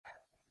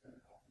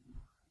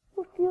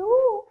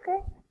Okay.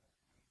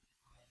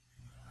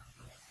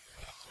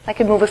 I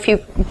could move a few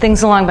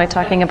things along by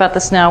talking about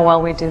this now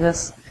while we do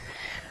this.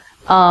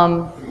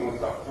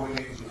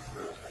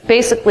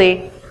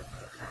 Basically,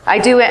 I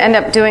do end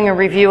up doing a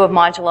review of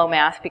modulo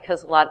math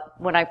because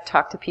when I've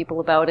talked to people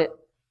about it,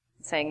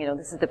 saying,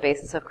 this is the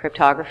basis of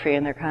cryptography,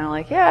 and they're kind of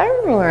like, yeah, I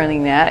remember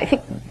learning that. I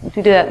think we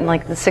do that in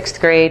like the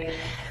 6th grade,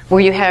 where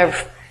you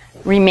have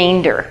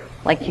remainder,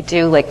 like you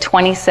do like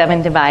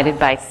 27 divided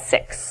by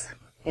 6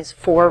 is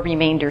 4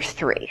 remainder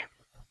 3.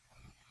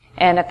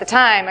 And at the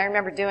time, I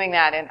remember doing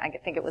that, and I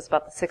think it was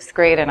about the 6th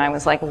grade, and I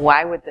was like,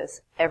 why would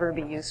this ever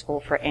be useful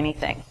for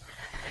anything?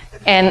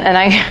 And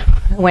I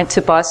went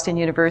to Boston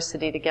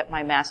University to get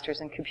my master's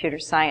in computer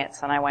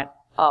science, and I went,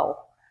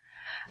 oh.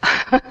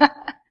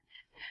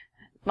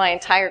 My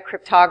entire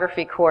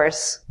cryptography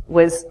course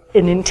was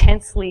an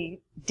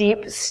intensely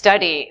deep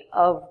study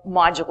of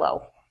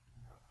modulo,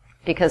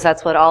 because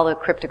that's what all the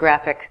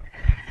cryptographic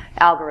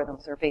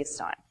algorithms are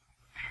based on.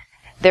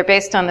 They're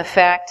based on the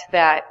fact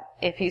that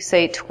if you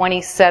say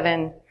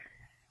 27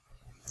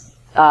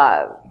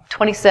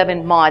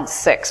 mod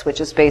 6, which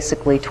is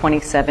basically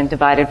 27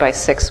 divided by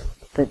 6,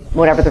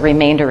 whatever the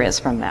remainder is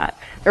from that,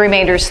 the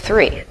remainder is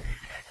 3.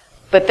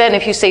 But then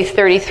if you say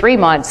 33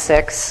 mod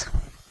 6,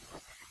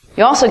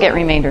 you also get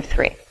remainder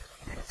 3.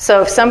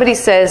 So if somebody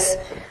says,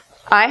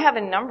 I have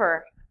a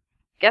number,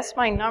 guess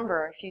my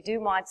number, if you do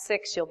mod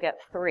 6, you'll get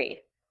 3.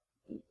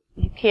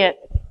 You can't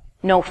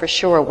know for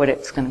sure what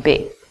it's going to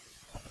be,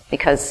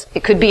 because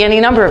it could be any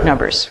number of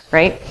numbers,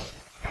 right?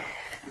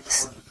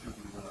 It's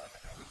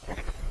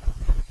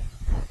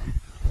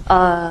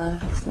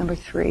number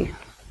 3.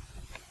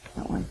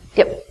 That one.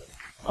 Yep,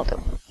 I'll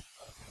do.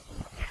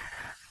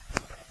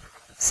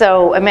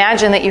 So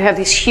imagine that you have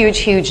these huge,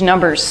 huge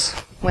numbers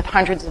with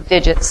hundreds of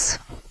digits.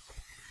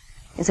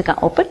 Is it going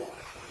to open?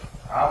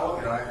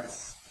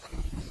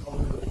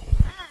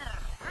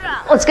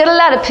 Let's get a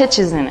lot of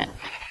pictures in it.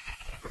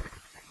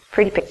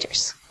 Pretty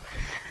pictures.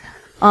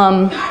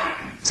 So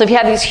if you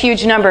have these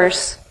huge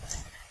numbers,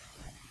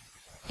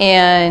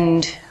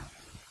 and,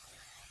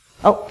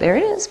 oh, there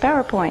it is,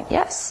 PowerPoint,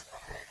 yes.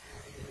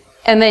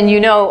 And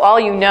then all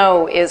you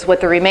know is what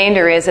the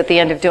remainder is at the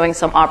end of doing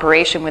some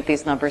operation with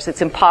these numbers.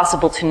 It's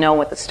impossible to know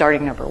what the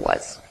starting number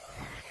was.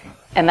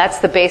 And that's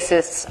the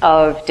basis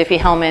of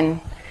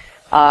Diffie-Hellman,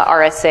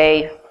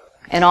 RSA,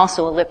 and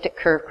also elliptic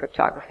curve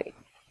cryptography.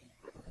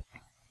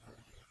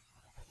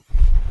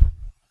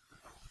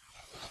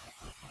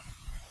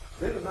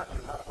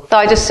 So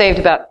I just saved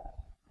about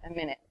a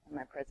minute in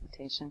my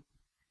presentation.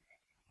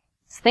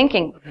 It's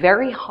thinking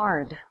very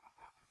hard.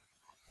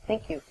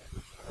 Thank you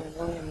for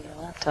loaning your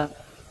laptop.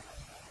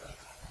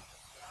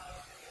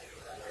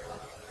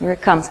 Here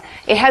it comes.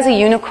 It has a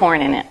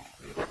unicorn in it,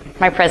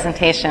 my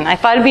presentation. I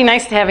thought it'd be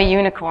nice to have a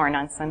unicorn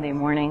on Sunday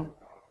morning.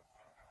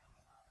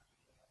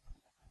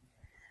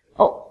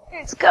 Oh,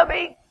 it's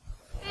coming.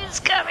 It's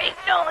coming.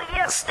 Oh,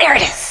 yes, there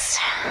it is.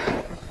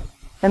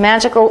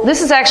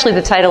 This is actually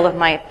the title of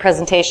my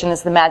presentation,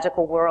 is The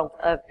Magical World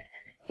of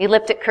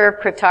Elliptic Curve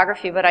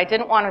Cryptography, but I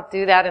didn't want to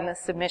do that in the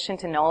submission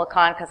to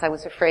NolaCon because I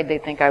was afraid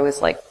they'd think I was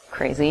like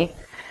crazy,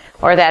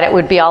 or that it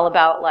would be all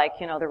about like,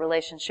 the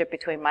relationship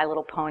between My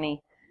Little Pony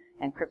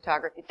and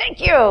cryptography.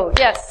 Thank you!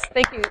 Yes,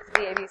 thank you to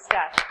the AV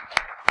staff.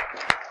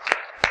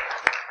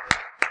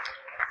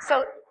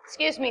 So,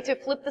 excuse me, to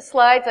flip the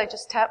slides, I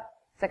just tap.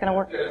 Is that going to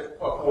work?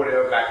 Oh,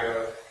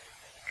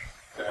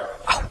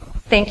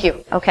 thank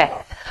you. Okay.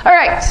 All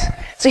right.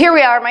 So here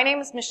we are. My name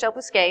is Michele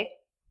Bousquet.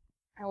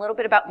 A little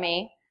bit about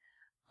me.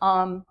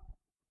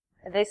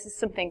 This is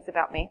some things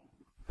about me.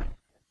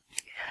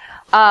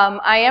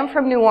 I am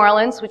from New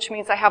Orleans, which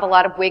means I have a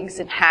lot of wigs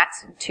and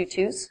hats and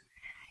tutus.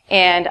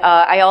 And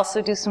I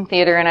also do some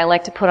theater, and I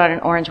like to put on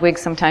an orange wig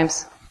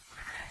sometimes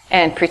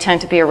and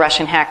pretend to be a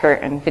Russian hacker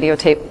and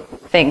videotape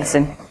things.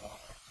 And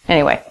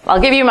anyway,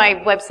 I'll give you my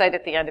website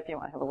at the end if you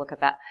want to have a look at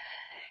that.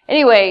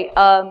 Anyway,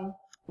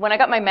 when I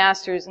got my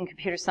master's in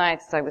computer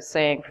science, as I was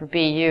saying, for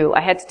BU,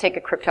 I had to take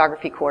a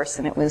cryptography course,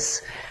 and it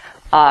was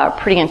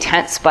pretty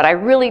intense, but I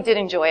really did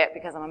enjoy it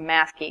because I'm a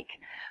math geek.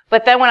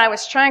 But then when I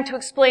was trying to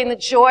explain the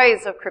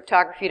joys of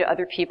cryptography to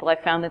other people, I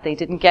found that they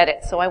didn't get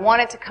it. So I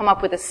wanted to come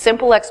up with a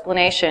simple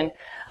explanation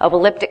of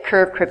elliptic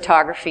curve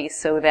cryptography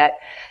so that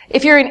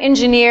if you're an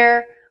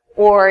engineer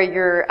or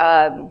you're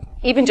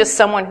even just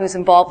someone who's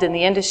involved in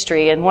the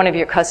industry and one of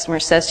your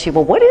customers says to you,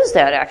 well, what is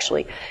that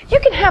actually? You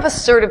can have a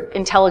sort of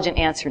intelligent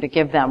answer to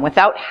give them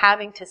without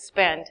having to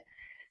spend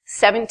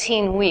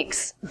 17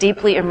 weeks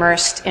deeply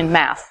immersed in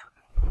math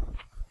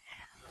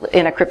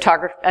in a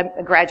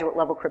graduate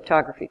level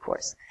cryptography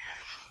course.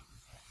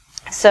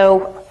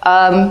 So,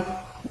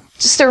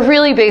 just a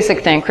really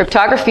basic thing.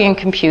 Cryptography in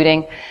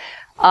computing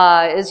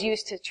is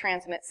used to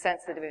transmit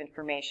sensitive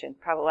information.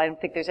 Probably, I don't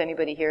think there's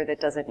anybody here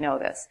that doesn't know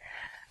this.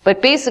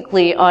 But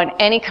basically, on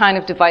any kind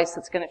of device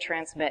that's going to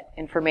transmit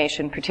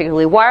information,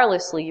 particularly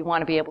wirelessly, you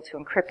want to be able to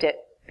encrypt it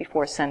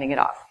before sending it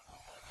off.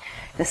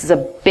 This is a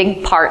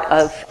big part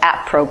of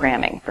app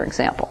programming, for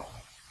example.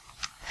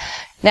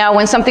 Now,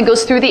 when something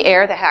goes through the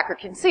air, the hacker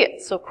can see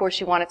it. So, of course,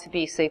 you want it to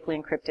be safely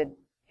encrypted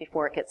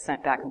before it gets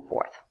sent back and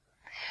forth.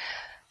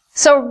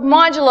 So,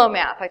 modulo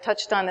math. I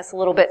touched on this a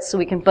little bit so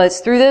we can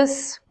buzz through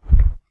this.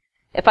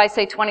 If I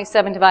say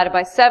 27 divided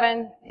by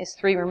 7 is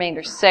 3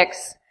 remainder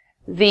 6,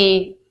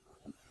 the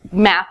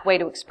math way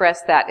to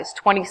express that is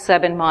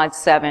 27 mod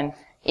 7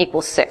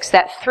 equals 6.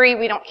 That 3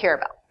 we don't care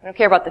about. We don't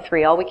care about the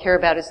 3. All we care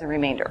about is the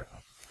remainder.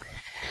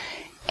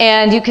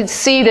 And you can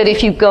see that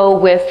if you go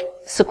with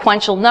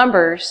sequential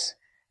numbers,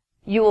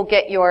 you will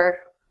get your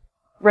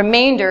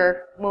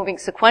remainder moving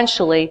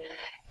sequentially.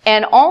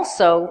 And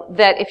also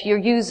that if you're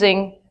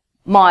using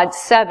mod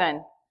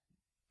 7,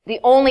 the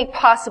only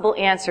possible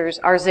answers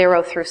are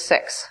 0 through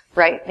 6,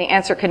 right? The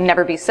answer can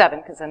never be 7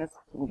 because then it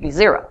will be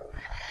 0.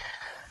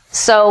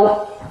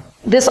 So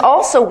this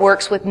also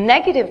works with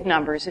negative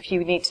numbers if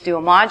you need to do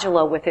a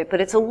modulo with it, but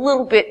it's a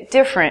little bit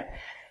different.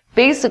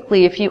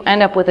 Basically, if you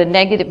end up with a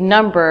negative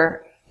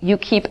number, you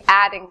keep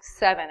adding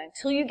 7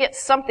 until you get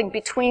something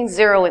between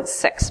 0 and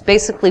 6.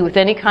 Basically, with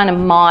any kind of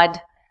mod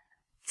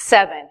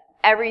 7,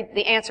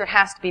 the answer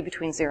has to be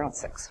between 0 and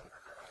 6.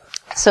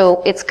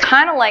 So it's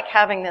kind of like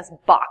having this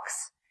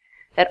box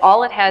that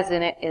all it has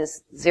in it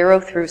is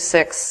 0 through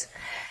 6.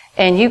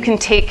 And you can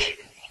take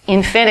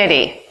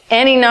infinity,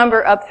 any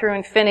number up through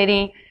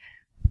infinity,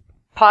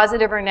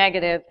 positive or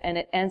negative, and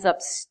it ends up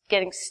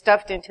getting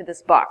stuffed into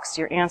this box.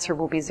 Your answer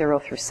will be 0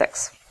 through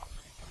 6.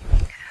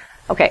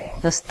 Okay,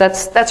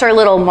 that's our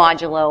little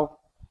modulo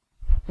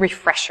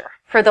refresher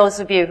for those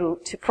of you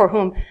for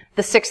whom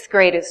the 6th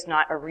grade is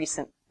not a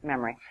recent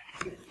memory.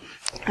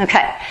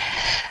 Okay,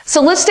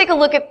 so let's take a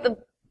look at the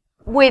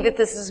way that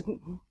this is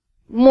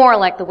more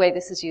like the way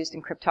this is used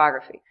in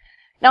cryptography.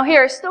 Now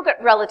here, I still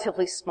got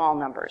relatively small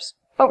numbers,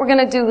 but we're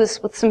going to do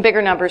this with some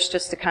bigger numbers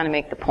just to kind of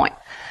make the point.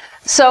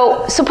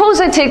 So suppose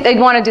they'd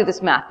want to do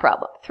this math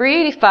problem.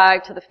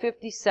 385 to the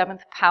 57th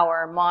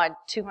power mod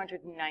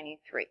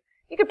 293.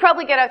 You could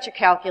probably get out your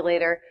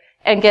calculator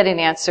and get an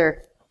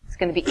answer. It's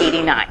going to be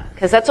 89,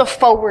 because that's a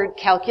forward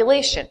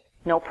calculation.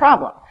 No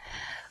problem.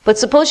 But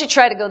suppose you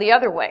try to go the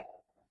other way.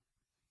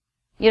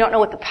 You don't know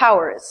what the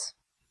power is.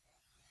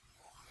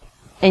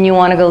 And you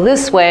want to go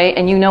this way,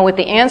 and you know what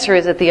the answer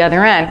is at the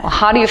other end. Well,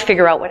 how do you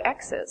figure out what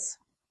x is?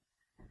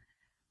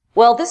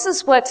 Well, this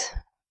is what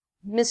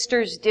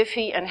Misters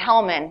Diffie and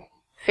Hellman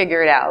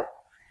figured out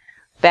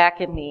back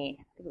in the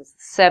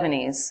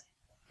 70s,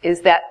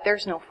 is that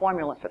there's no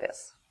formula for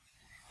this.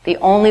 The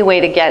only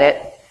way to get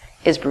it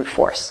is brute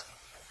force.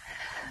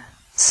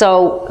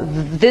 So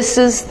this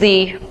is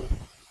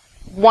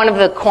one of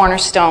the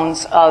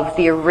cornerstones of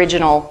the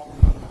original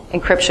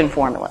encryption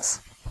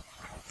formulas.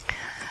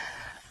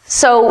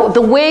 So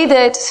the way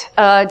that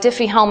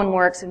Diffie-Hellman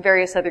works and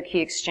various other key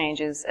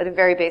exchanges at a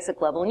very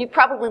basic level, and you've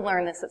probably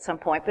learned this at some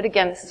point, but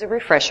again, this is a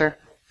refresher,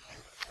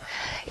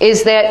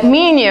 is that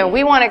me and you,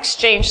 we want to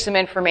exchange some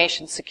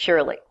information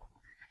securely.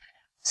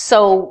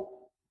 So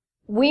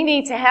we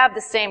need to have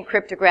the same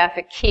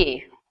cryptographic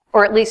key,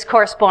 or at least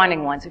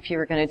corresponding ones if you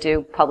were going to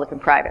do public and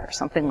private or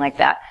something like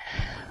that.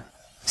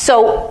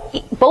 So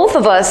both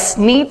of us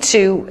need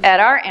to, at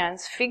our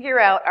ends, figure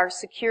out our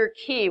secure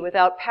key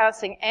without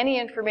passing any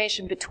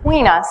information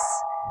between us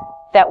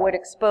that would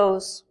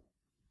expose,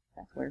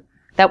 what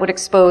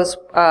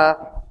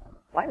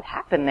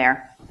happened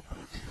there?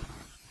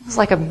 It was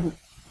like a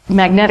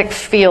magnetic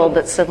field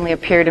that suddenly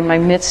appeared in my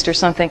midst or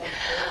something.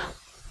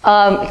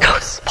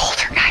 Ghost,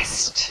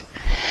 poltergeist.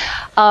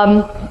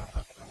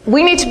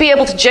 We need to be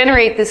able to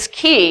generate this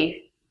key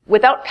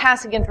without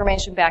passing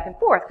information back and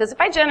forth. Because if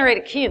I generate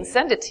a key and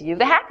send it to you,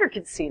 the hacker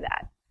can see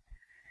that.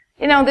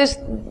 You know,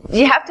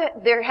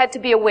 there had to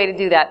be a way to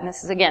do that, and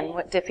this is again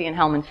what Diffie and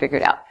Hellman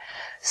figured out.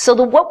 So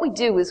what we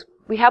do is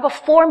we have a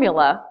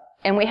formula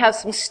and we have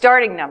some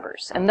starting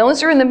numbers, and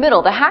those are in the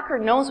middle. The hacker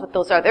knows what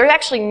those are. They're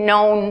actually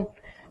known,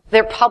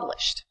 they're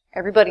published.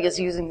 Everybody is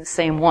using the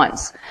same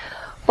ones.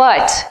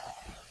 But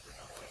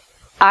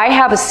I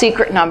have a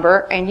secret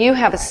number and you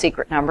have a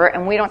secret number,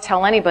 and we don't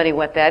tell anybody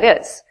what that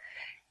is.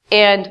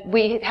 And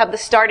we have the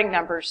starting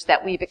numbers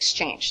that we've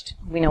exchanged.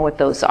 We know what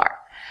those are.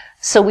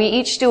 So we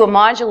each do a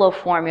modulo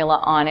formula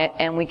on it,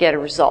 and we get a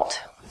result.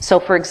 So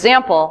for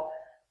example,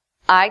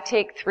 I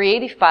take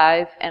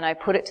 385 and I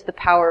put it to the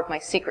power of my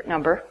secret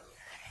number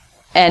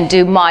and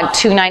do mod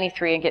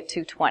 293 and get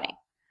 220.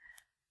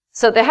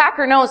 So the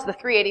hacker knows the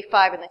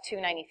 385 and the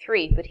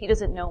 293, but he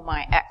doesn't know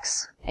my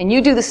x. And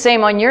you do the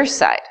same on your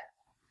side.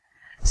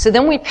 So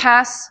then we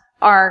pass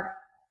our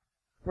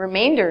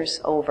remainders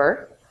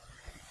over,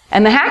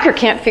 and the hacker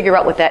can't figure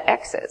out what that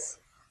x is,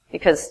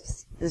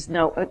 because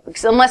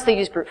unless they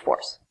use brute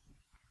force.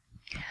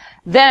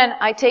 Then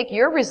I take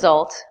your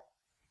result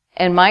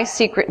and my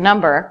secret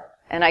number,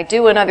 and I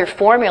do another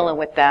formula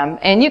with them,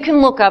 and you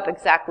can look up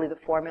exactly the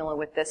formula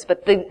with this,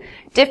 but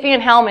Diffie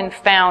and Hellman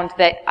found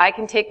that I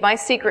can take my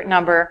secret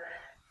number,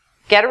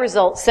 get a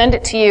result, send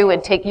it to you,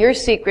 and take your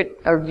secret,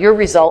 or your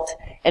result,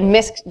 and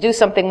do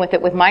something with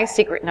it with my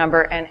secret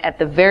number, and at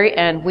the very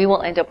end, we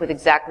will end up with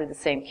exactly the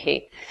same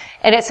key.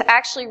 And it's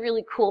actually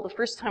really cool. The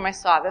first time I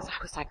saw this,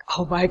 I was like,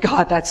 oh my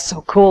God, that's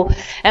so cool.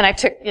 And I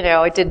took,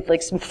 I did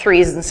like some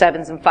 3s and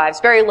 7s and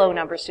 5s, very low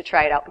numbers to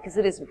try it out, because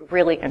it is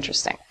really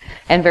interesting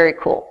and very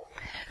cool.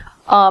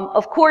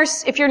 Of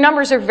course, if your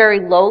numbers are very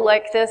low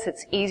like this,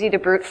 it's easy to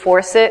brute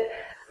force it,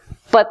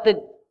 but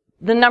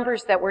the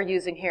numbers that we're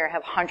using here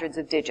have hundreds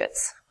of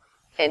digits,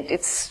 and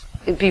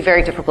it'd be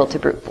very difficult to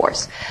brute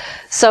force.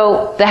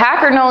 So the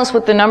hacker knows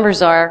what the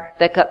numbers are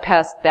that got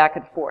passed back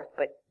and forth,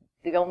 but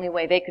the only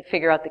way they could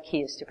figure out the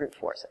key is to brute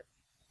force it.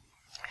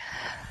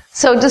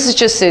 So this is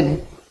just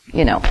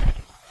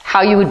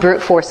how you would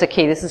brute force a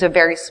key. This is a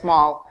very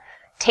small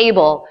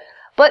table,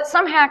 but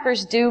some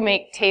hackers do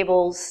make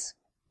tables,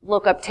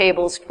 lookup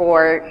tables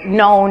for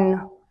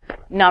known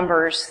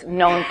numbers,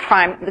 known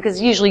prime,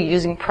 because usually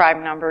using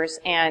prime numbers,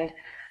 and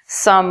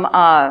some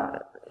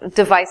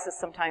devices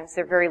sometimes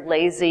they're very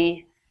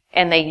lazy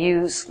and they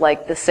use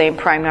like the same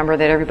prime number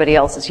that everybody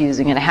else is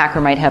using, and a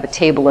hacker might have a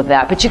table of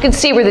that. But you can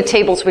see where the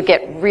tables would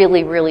get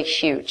really, really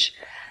huge.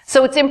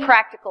 So it's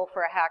impractical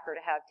for a hacker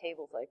to have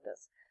tables like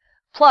this.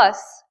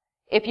 Plus,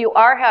 if you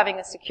are having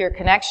a secure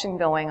connection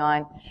going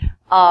on,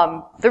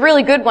 the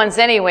really good ones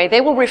anyway,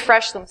 they will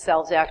refresh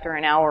themselves after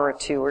an hour or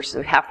two, or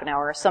so half an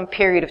hour, or some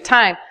period of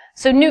time.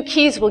 So new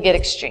keys will get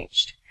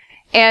exchanged.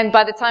 And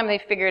by the time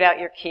they've figured out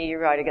your key,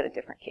 you've already got a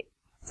different key.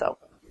 So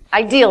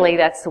ideally,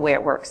 that's the way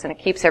it works, and it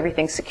keeps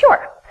everything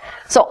secure.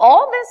 So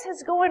all this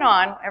is going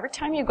on. Every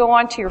time you go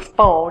onto your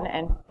phone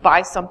and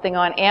buy something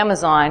on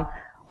Amazon,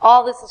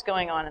 all this is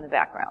going on in the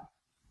background.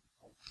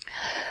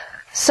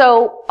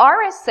 So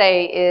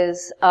RSA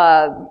is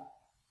a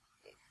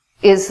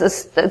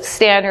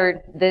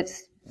standard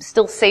that's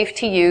still safe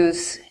to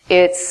use.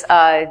 It's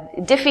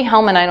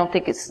Diffie-Hellman, I don't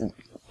think it's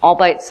all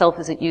by itself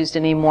isn't used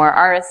anymore.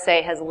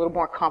 RSA has a little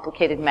more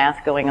complicated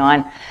math going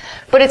on,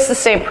 but it's the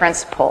same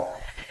principle.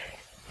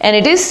 And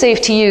it is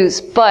safe to use,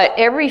 but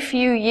every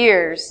few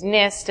years,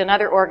 NIST and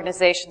other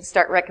organizations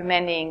start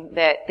recommending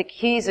that the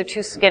keys are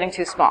getting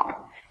too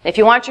small. If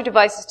you want your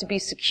devices to be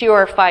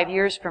secure 5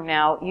 years from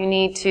now, you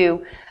need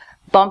to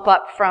bump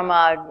up from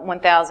a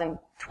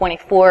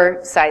 1024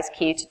 size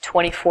key to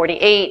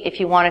 2048. If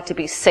you want it to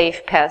be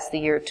safe past the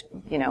year,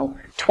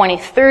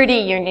 2030,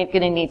 you're going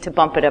to need to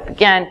bump it up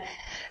again.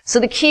 So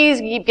the keys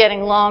keep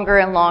getting longer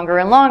and longer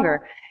and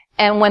longer.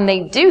 And when they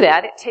do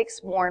that, it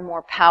takes more and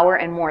more power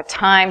and more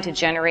time to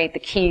generate the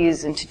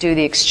keys and to do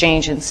the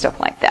exchange and stuff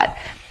like that.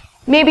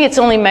 Maybe it's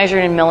only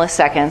measured in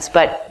milliseconds,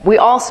 but we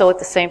also, at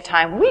the same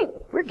time,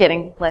 we're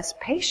getting less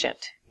patient.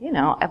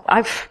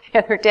 The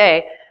other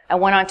day, I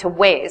went on to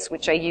Waze,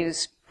 which I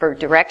use for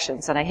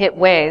directions, and I hit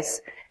Waze,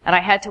 and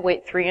I had to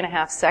wait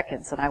 3.5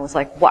 seconds, and I was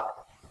like,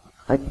 what?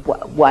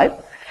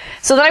 What?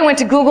 So then I went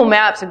to Google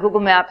Maps, and Google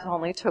Maps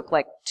only took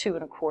like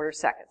 2.25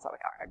 seconds. I was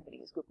like, all right, I'm going to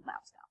use Google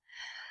Maps now.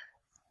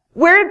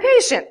 We're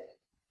impatient.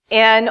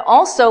 And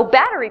also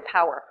battery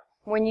power.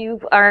 When you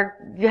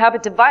have a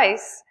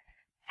device,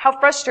 how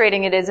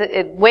frustrating it is.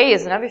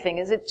 Waze, another thing,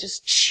 is it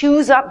just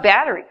chews up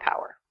battery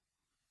power.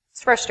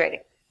 It's frustrating.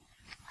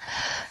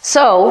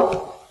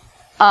 So,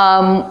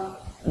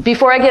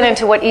 before I get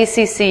into what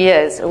ECC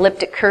is,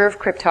 elliptic curve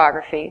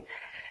cryptography,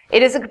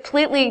 it's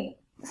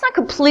not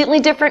completely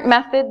different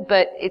method,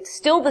 but it's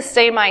still the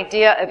same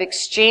idea of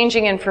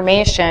exchanging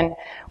information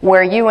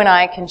where you and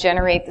I can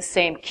generate the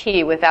same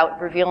key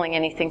without revealing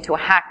anything to a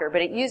hacker,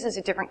 but it uses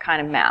a different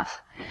kind of math.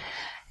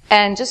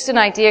 And just an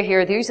idea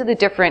here, these are the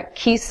different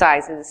key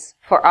sizes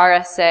for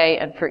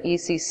RSA and for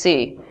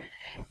ECC.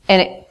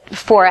 And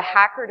for a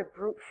hacker to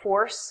brute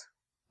force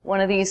one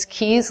of these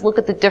keys, look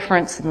at the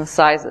difference in the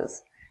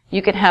sizes.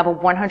 You can have a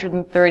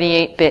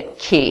 138-bit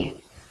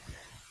key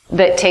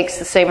that takes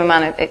the same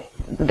amount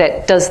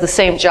that does the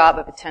same job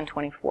of a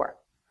 1024.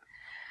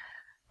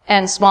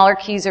 And smaller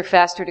keys are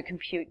faster to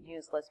compute and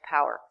use less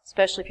power,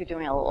 especially if you're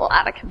doing a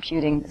lot of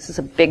computing. This is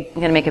going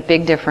to make a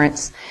big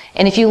difference.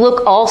 And if you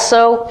look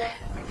also,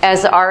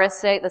 as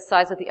the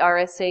size of the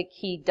RSA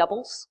key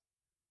doubles,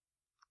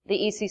 the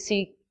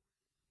ECC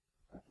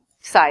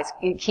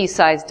key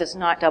size does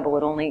not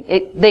double.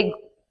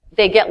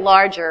 They get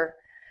larger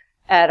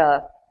at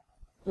a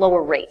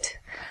lower rate.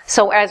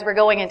 So as we're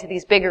going into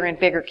these bigger and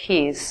bigger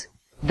keys,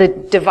 the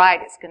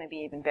divide is going to be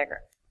even bigger.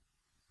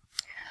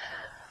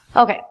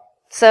 Okay,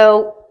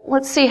 so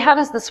let's see, how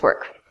does this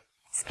work?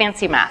 It's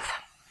fancy math.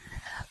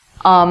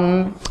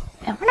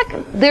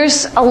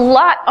 There's a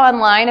lot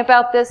online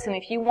about this, and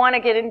if you want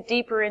to get in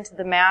deeper into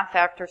the math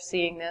after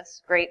seeing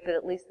this, great, but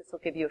at least this will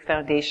give you a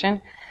foundation.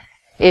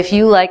 If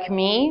you, like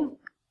me,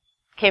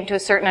 came to a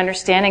certain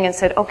understanding and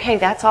said, okay,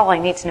 that's all I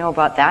need to know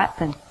about that,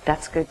 then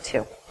that's good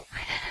too.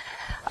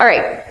 All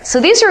right,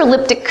 so these are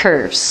elliptic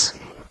curves.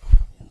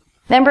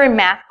 Remember in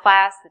math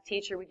class, the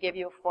teacher would give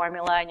you a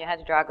formula and you had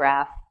to draw a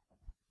graph.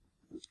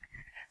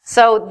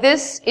 So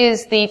this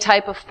is the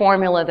type of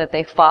formula that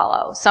they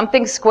follow.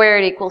 Something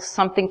squared equals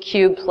something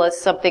cubed plus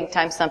something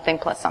times something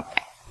plus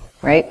something,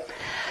 right?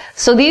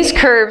 So these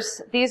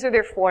curves, these are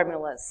their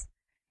formulas.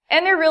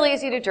 And they're really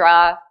easy to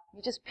draw.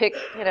 You just pick,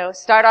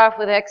 start off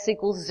with x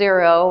equals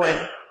 0,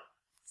 and,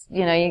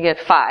 you get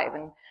 5,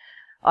 and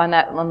on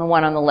the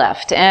one on the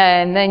left.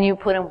 And then you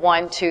put in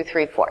 1, 2,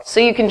 3, 4. So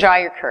you can draw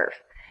your curve.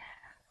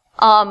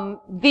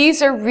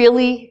 These are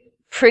really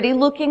pretty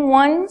looking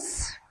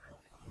ones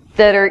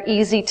that are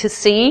easy to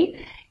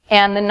see,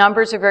 and the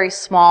numbers are very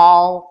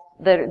small.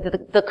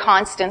 The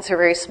constants are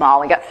very small.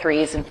 We got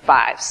 3s and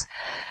 5s.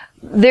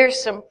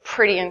 There's some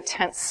pretty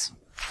intense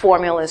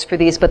formulas for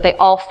these, but they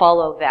all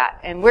follow that.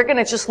 And we're going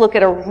to just look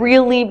at a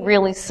really,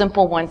 really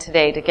simple one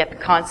today to get the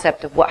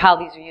concept of how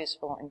these are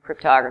useful in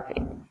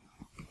cryptography.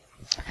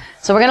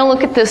 So we're going to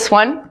look at this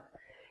one,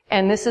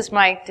 and this is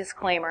my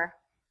disclaimer.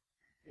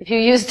 If you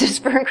use this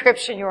for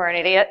encryption, you are an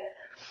idiot.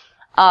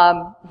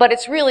 But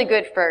it's really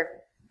good for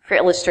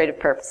illustrative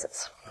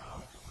purposes.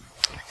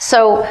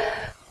 So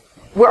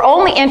we're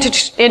only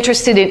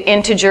interested in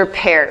integer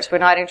pairs. We're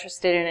not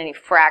interested in any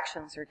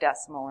fractions or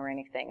decimal or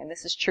anything. And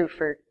this is true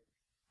for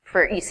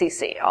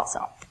ECC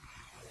also.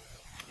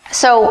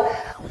 So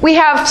we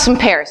have some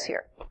pairs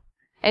here.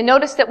 And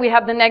notice that we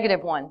have the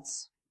negative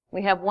ones.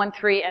 We have 1,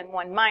 3, and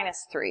 1,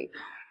 minus 3.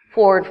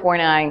 4 and 4,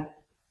 9,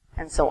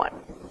 and so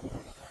on.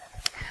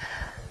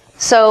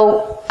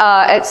 So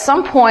at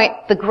some point,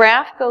 the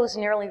graph goes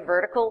nearly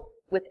vertical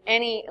with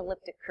any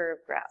elliptic curve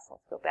graphs.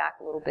 Let's go back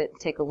a little bit and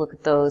take a look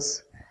at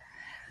those.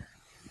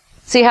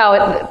 See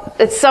how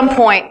at some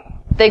point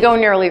they go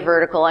nearly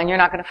vertical, and you're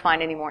not going to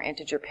find any more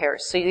integer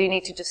pairs. So you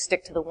need to just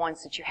stick to the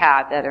ones that you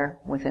have that are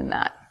within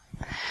that.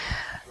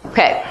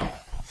 Okay,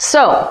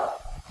 so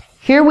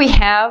here we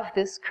have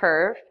this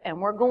curve, and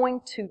we're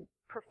going to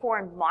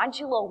perform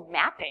modulo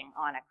mapping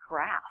on a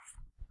graph.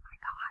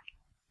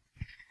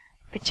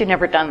 But you've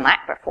never done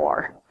that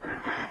before.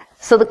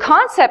 So the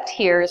concept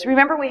here is,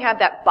 remember we had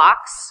that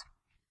box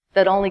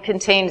that only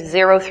contained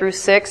 0 through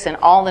 6, and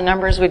all the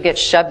numbers would get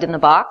shoved in the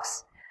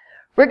box?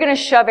 We're going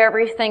to shove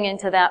everything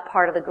into that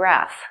part of the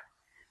graph,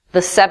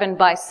 the 7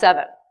 by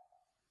 7.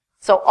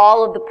 So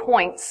all of the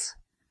points,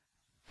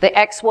 the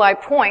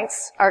XY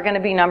points, are going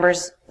to be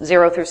numbers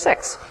 0 through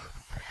 6.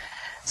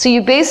 So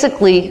you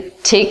basically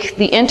take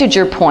the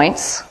integer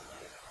points,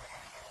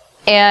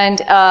 and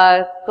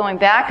going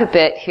back a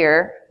bit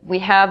here, we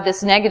have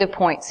this negative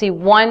point. See,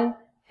 1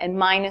 and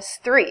minus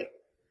 3.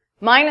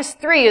 Minus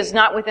 3 is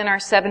not within our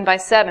 7 by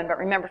 7, but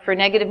remember, for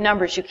negative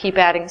numbers, you keep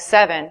adding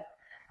 7.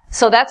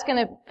 So that's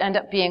going to end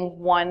up being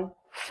 1,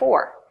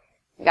 4.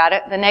 Got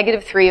it? The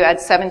negative 3, you add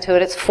 7 to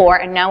it, it's 4,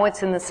 and now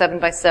it's in the 7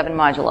 by 7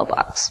 modulo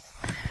box.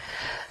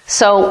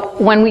 So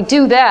when we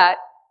do that,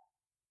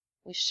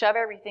 we shove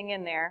everything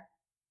in there,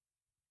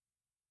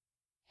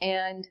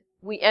 and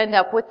we end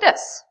up with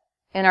this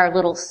in our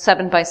little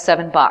 7 by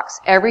 7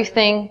 box.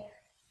 Everything,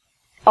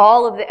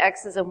 all of the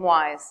x's and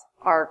y's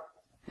are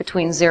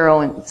between 0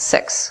 and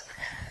 6.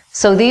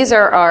 So these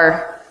are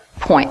our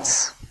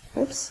points.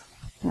 Oops,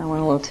 I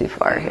went a little too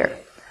far here.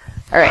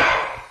 All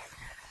right.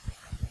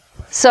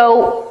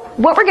 So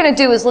what we're going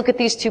to do is look at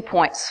these 2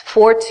 points,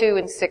 4, 2,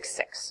 and 6,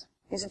 6.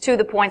 These are 2 of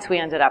the points we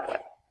ended up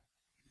with.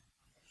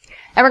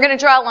 And we're going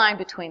to draw a line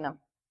between them.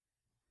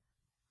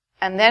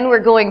 And then we're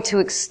going to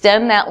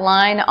extend that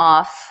line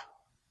off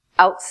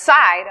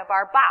outside of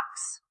our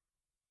box.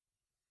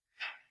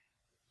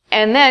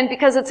 And then,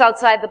 because it's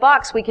outside the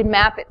box, we can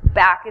map it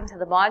back into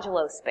the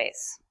modulo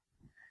space.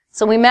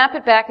 So we map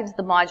it back into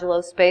the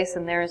modulo space,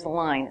 and there's the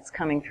line. It's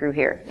coming through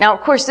here. Now,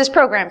 of course, there's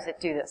programs that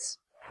do this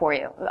for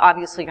you.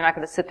 Obviously, you're not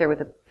going to sit there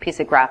with a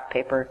piece of graph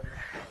paper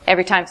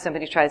every time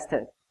somebody tries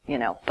to,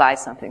 buy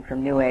something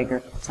from Newegg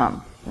or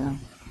something.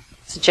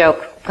 It's a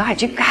joke.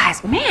 God, you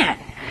guys, man.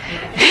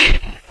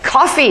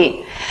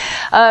 Coffee.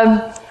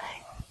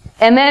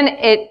 And then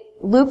it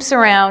loops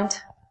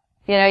around.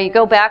 You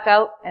go back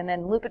out and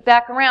then loop it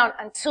back around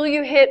until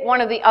you hit one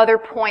of the other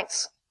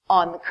points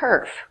on the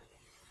curve.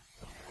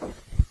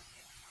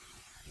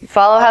 You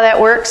follow how that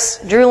works?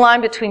 Drew a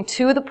line between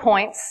 2 of the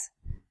points,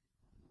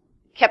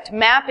 kept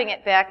mapping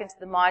it back into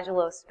the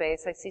modulo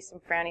space. I see some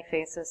frowny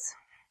faces.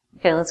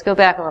 Okay, let's go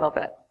back a little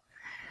bit.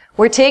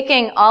 We're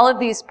taking all of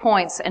these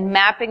points and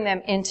mapping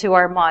them into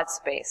our mod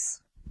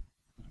space,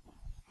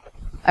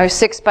 our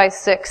 6 by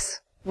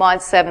 6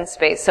 mod 7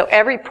 space. So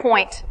every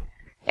point,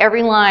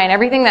 every line,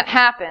 everything that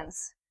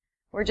happens,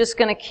 we're just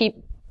going to keep,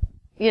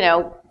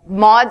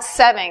 mod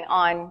 7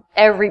 on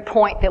every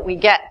point that we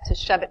get to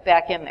shove it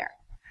back in there.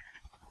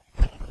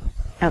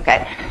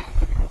 Okay.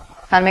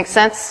 That makes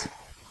sense?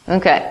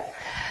 Okay.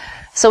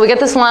 So we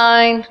get this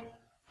line,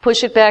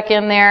 push it back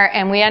in there,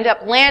 and we end up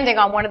landing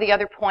on one of the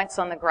other points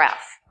on the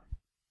graph.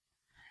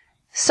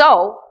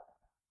 So,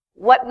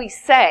 what we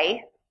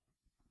say,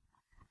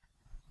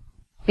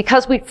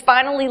 because we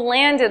finally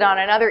landed on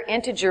another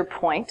integer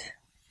point,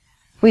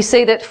 we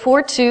say that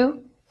 4,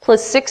 2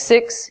 plus 6,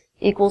 6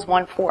 equals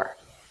 1, 4.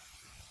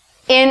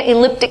 In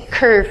elliptic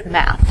curve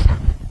math.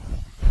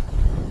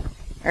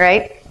 All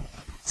right?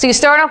 So you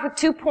start off with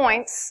 2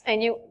 points,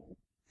 and you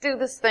do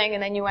this thing,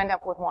 and then you end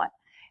up with 1.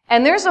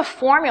 And there's a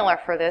formula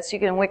for this. You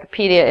can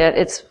Wikipedia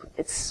it.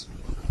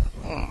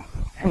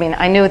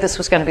 I knew this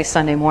was going to be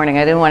Sunday morning.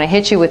 I didn't want to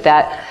hit you with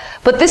that.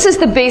 But this is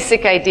the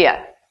basic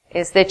idea.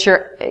 is that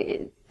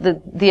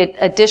the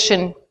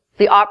addition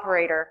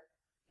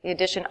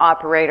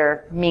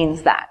operator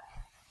means that.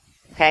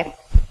 Okay?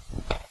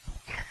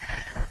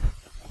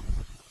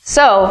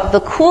 So,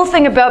 the cool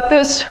thing about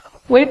this,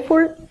 wait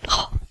for it,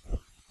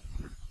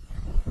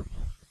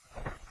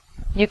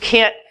 you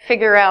can't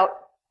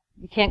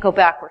go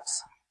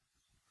backwards,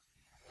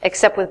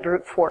 except with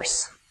brute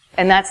force.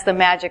 And that's the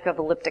magic of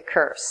elliptic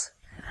curves.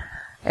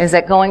 Is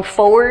that going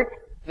forward,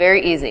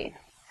 very easy.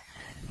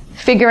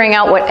 Figuring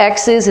out what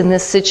x is in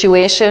this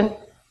situation,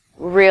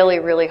 really,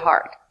 really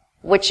hard.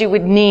 What you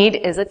would need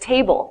is a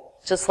table,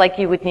 just like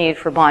you would need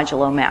for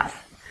modulo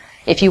math,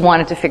 if you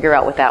wanted to figure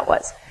out what that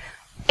was.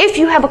 If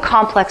you have a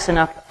complex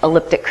enough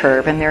elliptic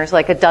curve, and there's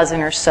like a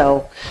dozen or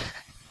so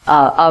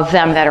of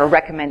them that are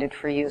recommended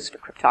for use for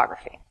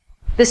cryptography.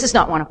 This is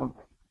not one of them.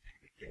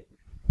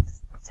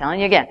 I'm telling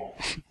you again.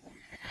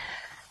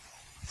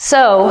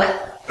 So,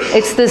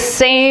 it's the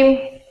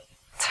same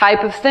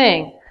type of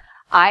thing.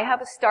 I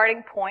have a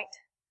starting point,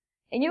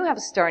 and you have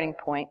a starting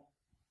point,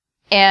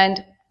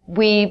 and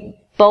we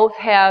both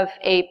have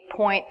a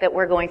point that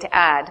we're going to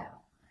add.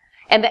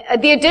 And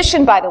the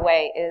addition, by the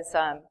way, is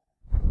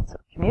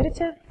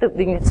commutative.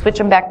 You can switch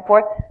them back and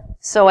forth.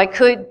 So I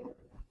could,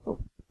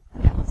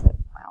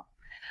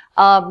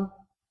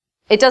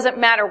 it doesn't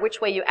matter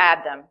which way you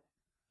add them.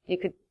 You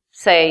could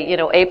say,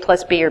 A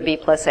plus B or B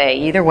plus A,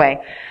 either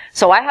way.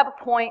 So I have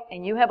a point,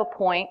 and you have a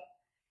point,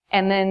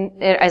 and then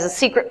as a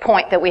secret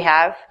point that we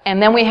have,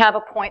 and then we have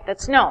a point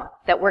that's known,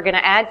 that we're going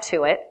to add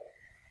to it,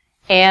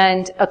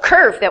 and a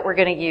curve that we're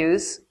going to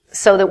use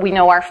so that we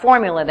know our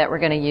formula that we're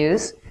going to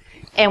use,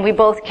 and we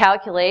both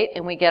calculate,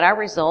 and we get our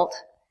result,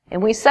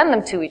 and we send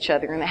them to each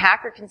other, and the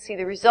hacker can see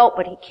the result,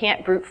 but he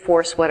can't brute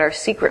force what our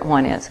secret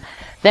one is.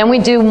 Then we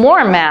do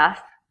more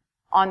math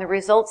on the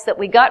results that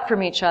we got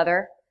from each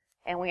other,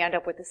 and we end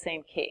up with the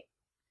same key.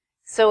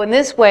 So in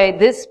this way,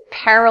 this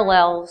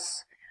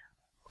parallels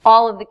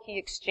all of the key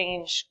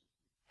exchange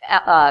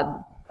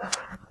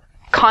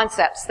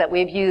concepts that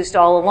we've used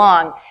all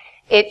along.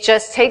 It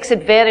just takes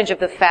advantage of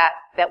the fact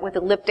that with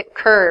elliptic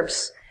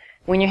curves,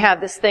 when you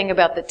have this thing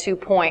about the 2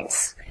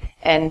 points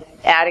and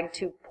adding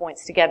 2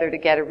 points together to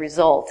get a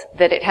result,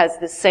 that it has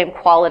the same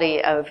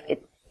quality of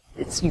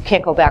you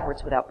can't go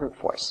backwards without brute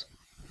force.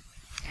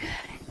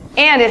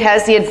 And it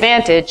has the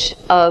advantage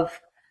of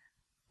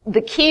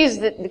the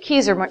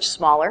keys are much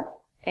smaller,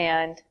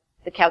 and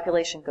the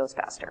calculation goes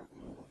faster.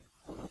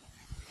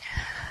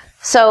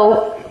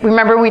 So,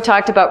 remember we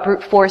talked about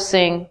brute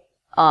forcing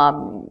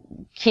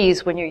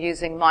keys when you're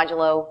using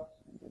modulo,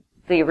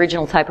 the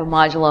original type of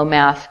modulo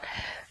math.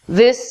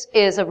 This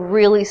is a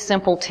really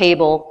simple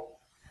table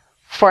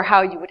for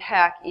how you would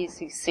hack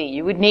ECC.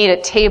 You would need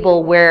a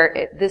table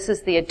where this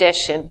is the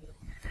addition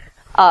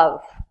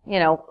of,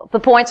 the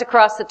points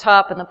across the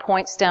top and the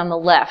points down the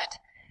left.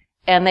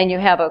 And then you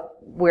have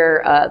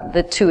where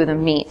the two of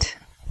them meet.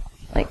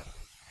 Like,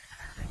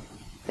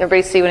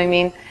 everybody see what I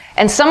mean?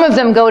 And some of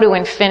them go to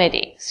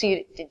infinity, so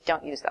you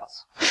don't use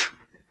those.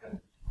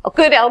 A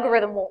good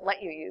algorithm won't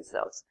let you use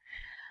those.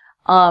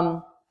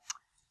 But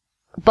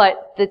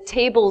the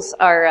tables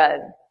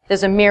are,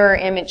 there's a mirror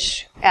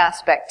image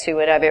aspect to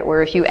it of it,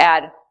 where if you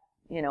add,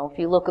 if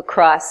you look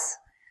across,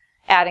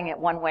 adding it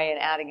one way and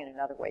adding it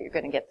another way, you're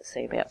going to get the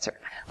same answer.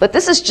 But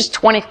this is just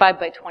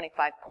 25 by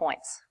 25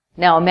 points.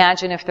 Now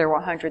imagine if there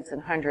were hundreds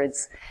and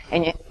hundreds,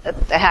 and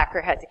the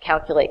hacker had to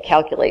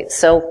calculate.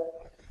 So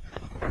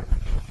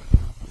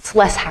it's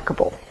less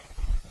hackable.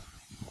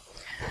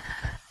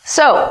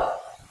 So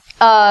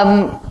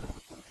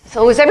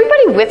is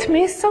everybody with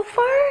me so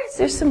far? Is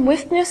there some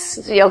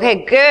witness?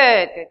 Okay,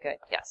 good,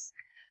 yes.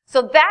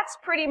 So that's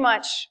pretty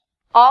much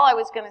all I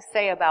was going to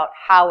say about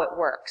how it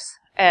works.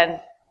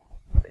 And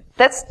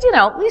that's,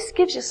 at least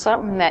gives you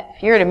something that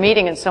if you're at a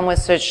meeting and someone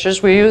says,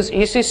 should we use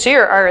ECC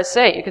or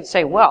RSA? You could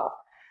say, well,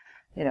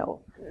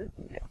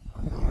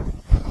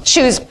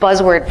 choose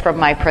buzzword from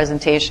my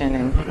presentation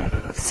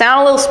and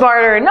sound a little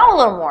smarter and know a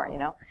little more,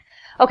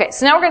 Okay,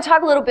 so now we're going to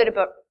talk a little bit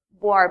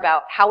more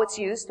about how it's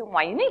used and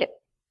why you need it.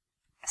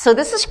 So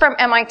this is from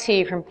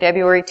MIT from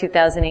February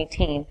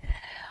 2018.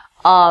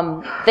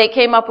 They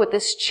came up with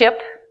this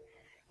chip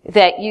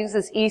that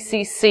uses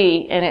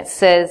ECC, and it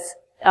says,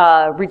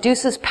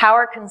 reduces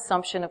power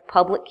consumption of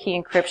public key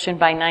encryption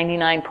by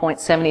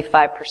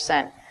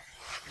 99.75%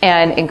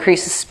 and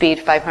increases speed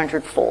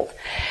 500-fold.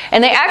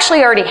 And they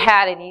actually already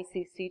had an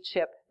ECC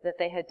chip that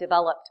they had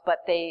developed, but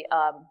they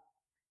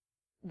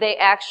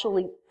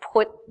actually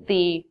put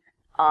the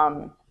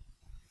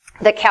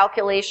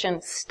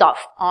calculation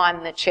stuff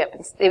on the chip.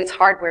 It's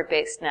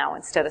hardware-based now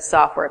instead of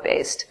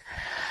software-based.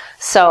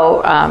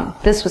 So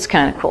this was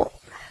kind of cool.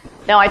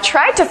 Now, I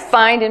tried to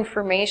find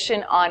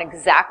information on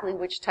exactly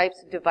which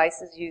types of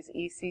devices use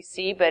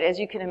ECC, but as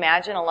you can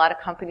imagine, a lot of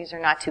companies are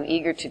not too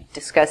eager to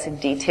discuss in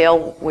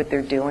detail what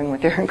they're doing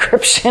with their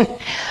encryption.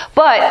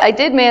 But I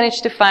did manage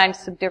to find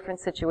some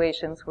different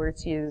situations where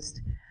it's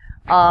used.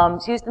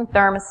 It's used in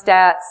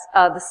thermostats.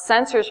 The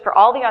sensors for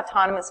all the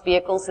autonomous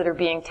vehicles that are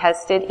being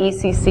tested,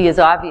 ECC is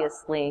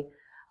obviously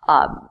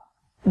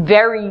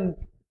very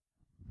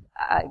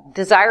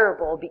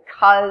desirable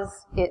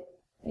because it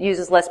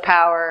uses less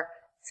power,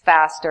 it's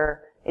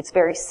faster, it's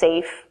very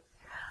safe.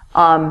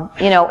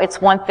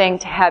 It's one thing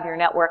to have your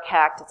network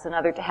hacked, it's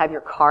another to have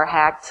your car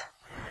hacked.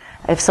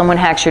 If someone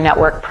hacks your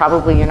network,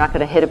 probably you're not going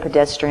to hit a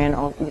pedestrian,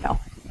 or,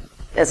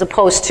 as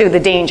opposed to the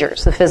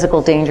dangers, the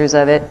physical dangers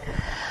of it.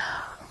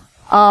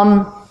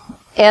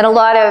 And a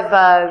lot of,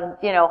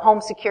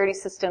 home security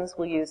systems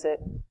will use it.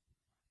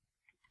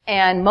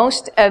 And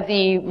most of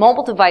the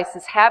mobile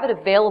devices have it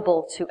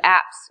available to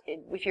apps.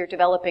 If you're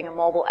developing a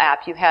mobile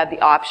app, you have the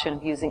option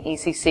of using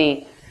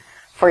ECC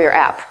for your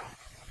app,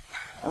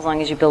 as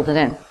long as you build it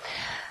in.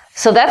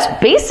 So that's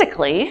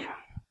basically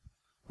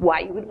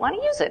why you would want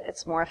to use it.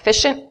 It's more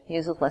efficient,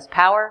 uses less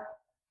power,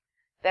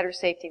 better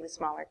safety with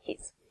smaller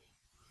keys.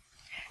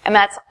 And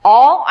that's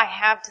all I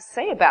have to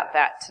say about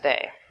that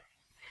today.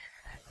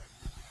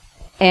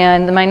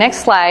 And my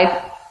next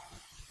slide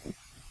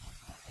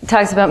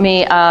talks about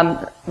me.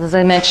 As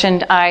I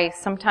mentioned, I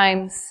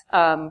sometimes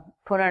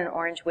put on an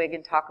orange wig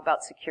and talk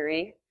about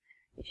security,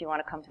 if you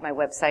want to come to my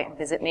website and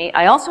visit me.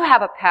 I also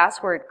have a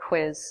password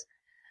quiz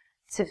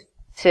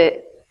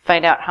to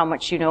find out how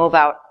much you know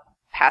about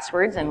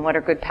passwords and what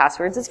are good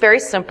passwords. It's very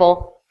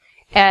simple.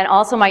 And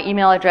also my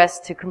email address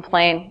to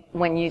complain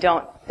when you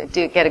don't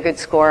get a good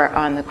score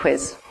on the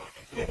quiz.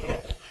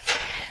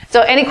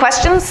 So any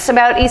questions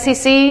about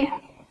ECC?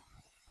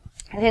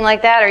 Anything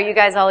like that? Or are you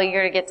guys all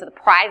eager to get to the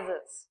prizes?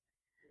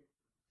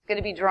 There's going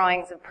to be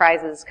drawings of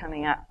prizes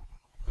coming up.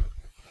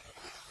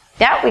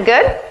 Yeah, we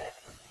good?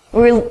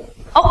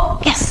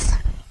 Oh, yes.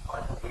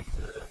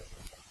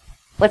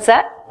 What's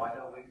that?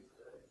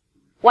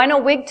 Why no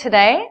wig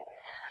today?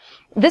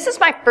 This is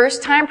my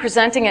first time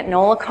presenting at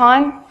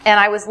NolaCon, and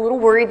I was a little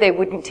worried they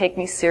wouldn't take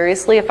me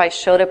seriously if I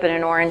showed up in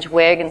an orange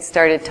wig and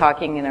started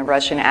talking in a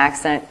Russian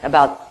accent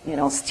about,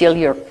 steal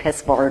your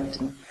passport.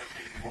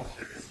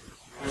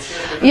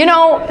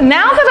 Now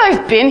that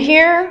I've been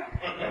here,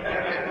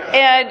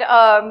 and,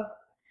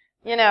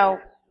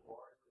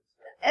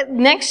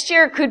 next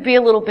year could be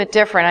a little bit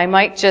different. I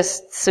might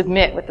just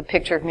submit with a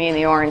picture of me in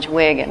the orange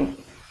wig and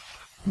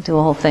do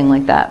a whole thing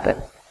like that,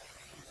 but,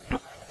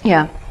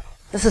 yeah.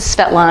 This is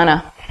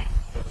Svetlana.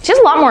 She has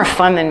a lot more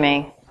fun than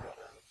me.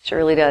 She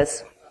really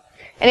does.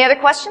 Any other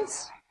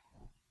questions?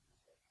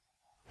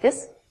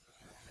 Yes?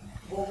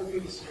 What would be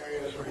the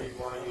scenarios where you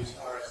want to use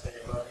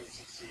RSA above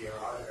ECC or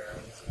other,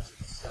 since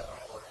it's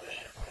more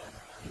efficient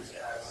and just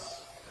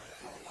as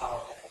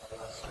powerful or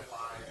less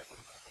refined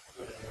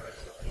within the rest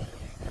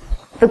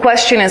of The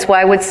question is,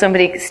 why would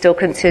somebody still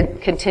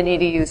continue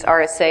to use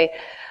RSA?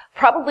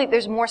 Probably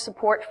there's more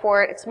support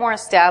for it. It's more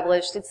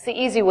established. It's the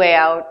easy way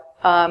out.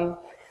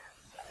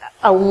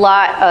 A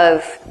lot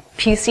of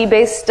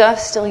PC-based stuff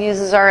still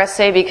uses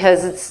RSA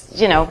because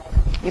it's, your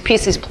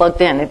PC's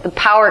plugged in. The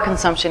power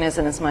consumption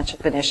isn't as much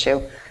of an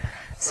issue.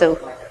 So,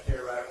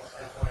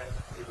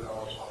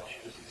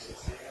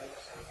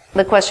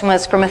 the question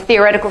was, from a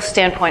theoretical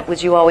standpoint,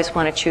 would you always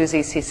want to choose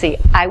ECC?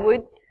 I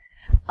would.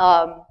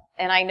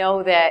 And I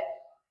know that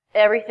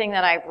everything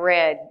that I've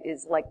read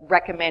is like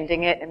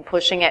recommending it and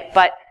pushing it,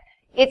 but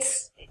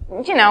it's,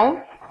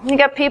 you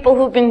got people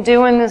who've been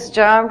doing this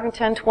job for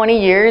 10,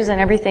 20 years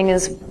and everything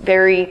is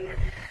very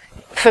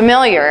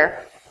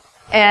familiar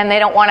and they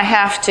don't want to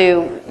have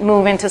to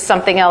move into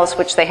something else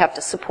which they have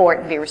to support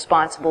and be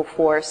responsible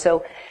for.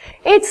 So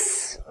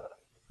it's,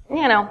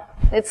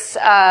 it's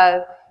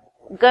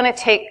going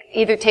to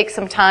either take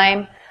some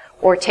time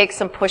or take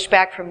some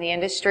pushback from the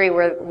industry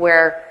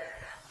where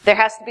there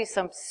has to be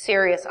some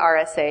serious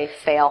RSA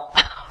fail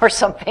or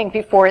something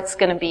before it's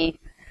going to be.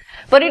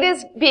 But it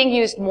is being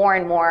used more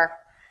and more.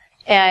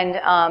 And,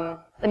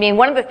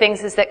 one of the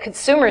things is that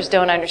consumers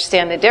don't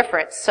understand the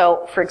difference.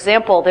 So, for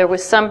example, there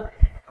was some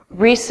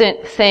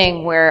recent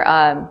thing where,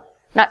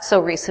 not so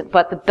recent,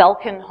 but the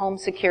Belkin home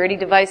security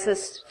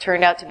devices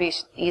turned out to be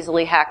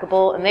easily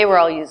hackable, and they were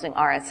all using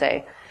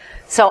RSA.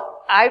 So,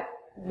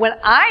 when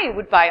I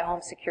would buy a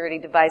home security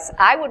device,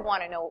 I would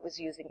want to know it was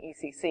using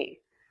ECC.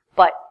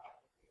 But,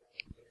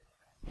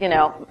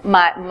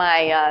 my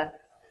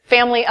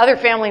other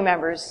family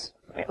members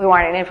who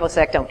aren't in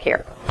InfoSec don't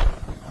care.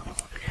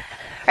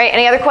 All right,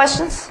 any other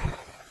questions?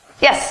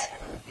 Yes?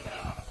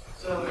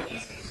 So in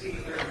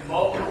ECC, there's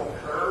multiple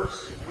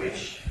curves.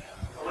 Which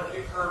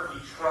elliptic curve do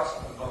you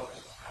trust the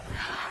most?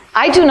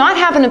 I do not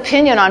have an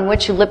opinion on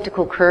which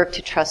elliptical curve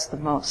to trust the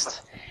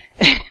most.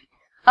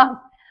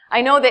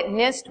 I know that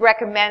NIST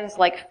recommends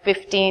like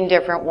 15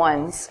 different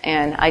ones,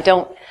 and I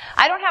don't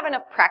have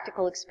enough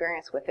practical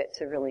experience with it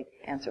to really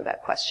answer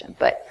that question.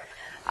 But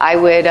I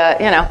would,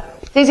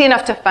 it's easy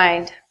enough to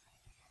find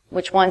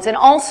which ones. And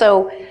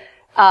also,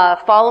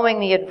 following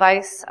the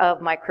advice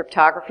of my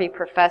cryptography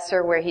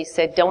professor where he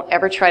said, don't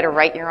ever try to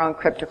write your own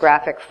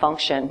cryptographic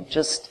function,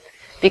 just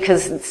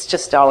because it's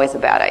just always a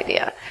bad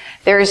idea.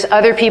 There's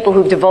other people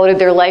who've devoted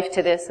their life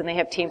to this and they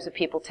have teams of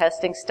people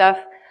testing stuff.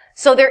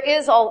 So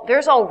there's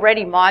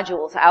already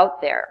modules out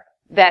there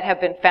that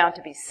have been found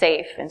to be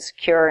safe and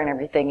secure and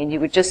everything, and you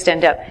would just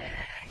end up,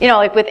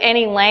 like with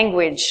any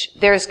language,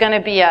 there's going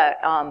to be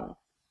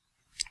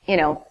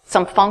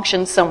some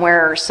function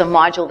somewhere or some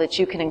module that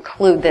you can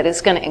include that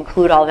is going to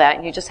include all that,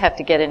 and you just have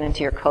to get it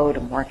into your code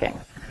and working.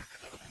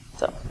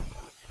 So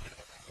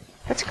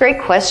that's a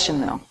great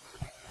question, though.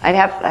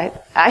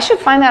 I should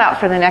find that out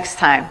for the next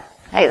time.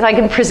 I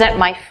can present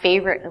my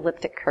favorite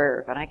elliptic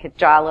curve, and I could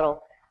draw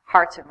little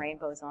hearts and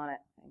rainbows on it,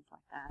 things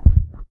like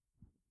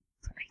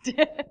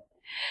that.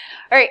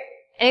 All right.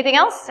 Anything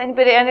else?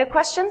 Anybody? Any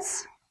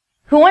questions?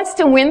 Who wants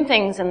to win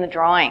things in the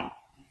drawing?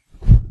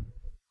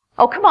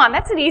 Oh, come on.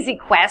 That's an easy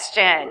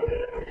question.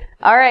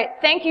 All right.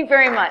 Thank you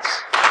very much.